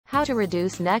How to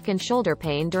reduce neck and shoulder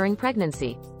pain during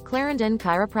pregnancy. Clarendon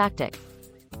Chiropractic.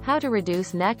 How to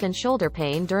reduce neck and shoulder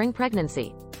pain during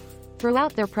pregnancy.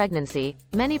 Throughout their pregnancy,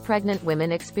 many pregnant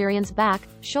women experience back,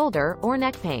 shoulder, or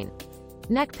neck pain.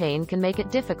 Neck pain can make it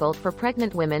difficult for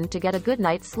pregnant women to get a good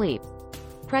night's sleep.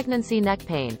 Pregnancy neck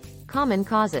pain. Common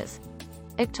causes.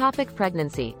 Ectopic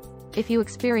pregnancy. If you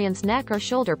experience neck or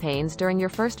shoulder pains during your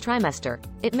first trimester,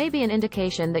 it may be an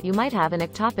indication that you might have an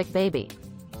ectopic baby.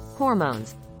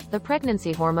 Hormones. The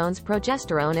pregnancy hormones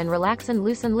progesterone and relaxin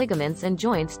loosen ligaments and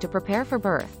joints to prepare for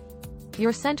birth.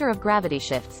 Your center of gravity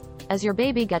shifts. As your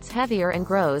baby gets heavier and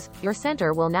grows, your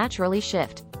center will naturally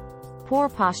shift. Poor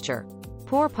posture.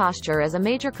 Poor posture is a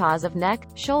major cause of neck,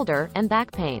 shoulder, and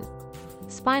back pain.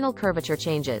 Spinal curvature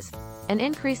changes. An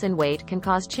increase in weight can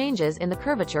cause changes in the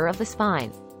curvature of the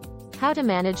spine. How to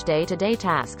manage day-to-day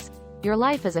tasks. Your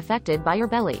life is affected by your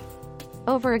belly.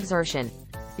 Overexertion.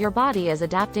 Your body is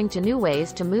adapting to new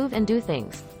ways to move and do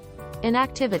things.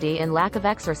 Inactivity and lack of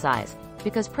exercise.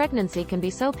 Because pregnancy can be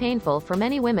so painful for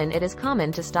many women, it is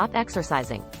common to stop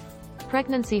exercising.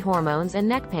 Pregnancy hormones and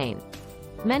neck pain.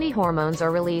 Many hormones are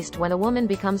released when a woman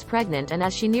becomes pregnant and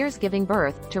as she nears giving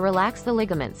birth, to relax the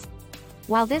ligaments.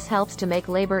 While this helps to make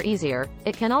labor easier,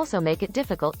 it can also make it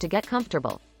difficult to get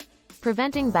comfortable.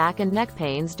 Preventing back and neck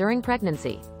pains during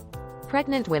pregnancy.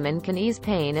 Pregnant women can ease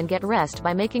pain and get rest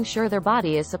by making sure their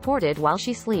body is supported while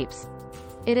she sleeps.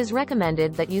 It is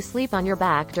recommended that you sleep on your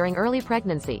back during early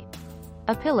pregnancy.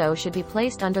 A pillow should be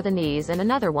placed under the knees and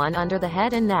another one under the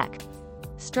head and neck.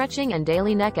 Stretching and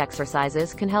daily neck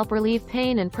exercises can help relieve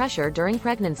pain and pressure during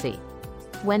pregnancy.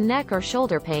 When neck or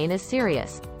shoulder pain is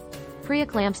serious.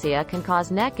 Preeclampsia can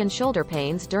cause neck and shoulder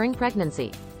pains during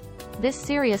pregnancy. This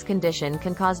serious condition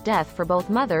can cause death for both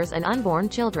mothers and unborn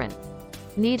children.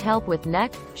 Need help with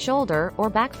neck, shoulder, or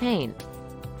back pain?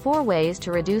 4 ways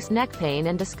to reduce neck pain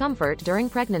and discomfort during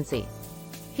pregnancy.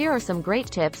 Here are some great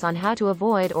tips on how to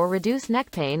avoid or reduce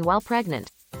neck pain while pregnant.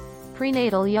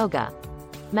 Prenatal yoga.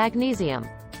 Magnesium.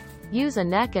 Use a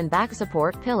neck and back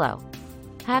support pillow.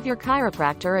 Have your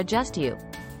chiropractor adjust you.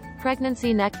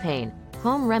 Pregnancy neck pain.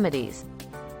 Home remedies.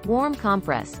 Warm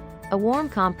compress. A warm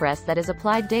compress that is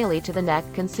applied daily to the neck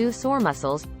can soothe sore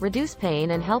muscles, reduce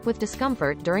pain and help with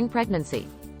discomfort during pregnancy.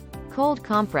 Cold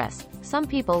compress. Some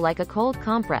people like a cold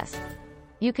compress.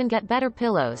 You can get better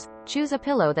pillows. Choose a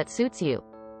pillow that suits you.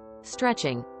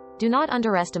 Stretching. Do not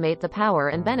underestimate the power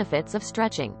and benefits of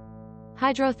stretching.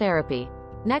 Hydrotherapy.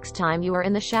 Next time you are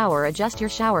in the shower, adjust your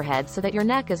shower head so that your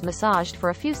neck is massaged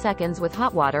for a few seconds with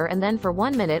hot water and then for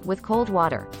 1 minute with cold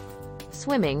water.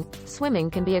 Swimming.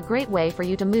 Swimming can be a great way for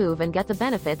you to move and get the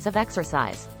benefits of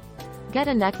exercise. Get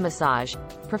a neck massage.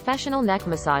 Professional neck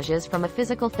massages from a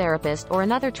physical therapist or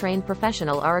another trained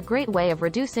professional are a great way of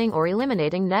reducing or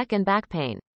eliminating neck and back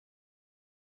pain.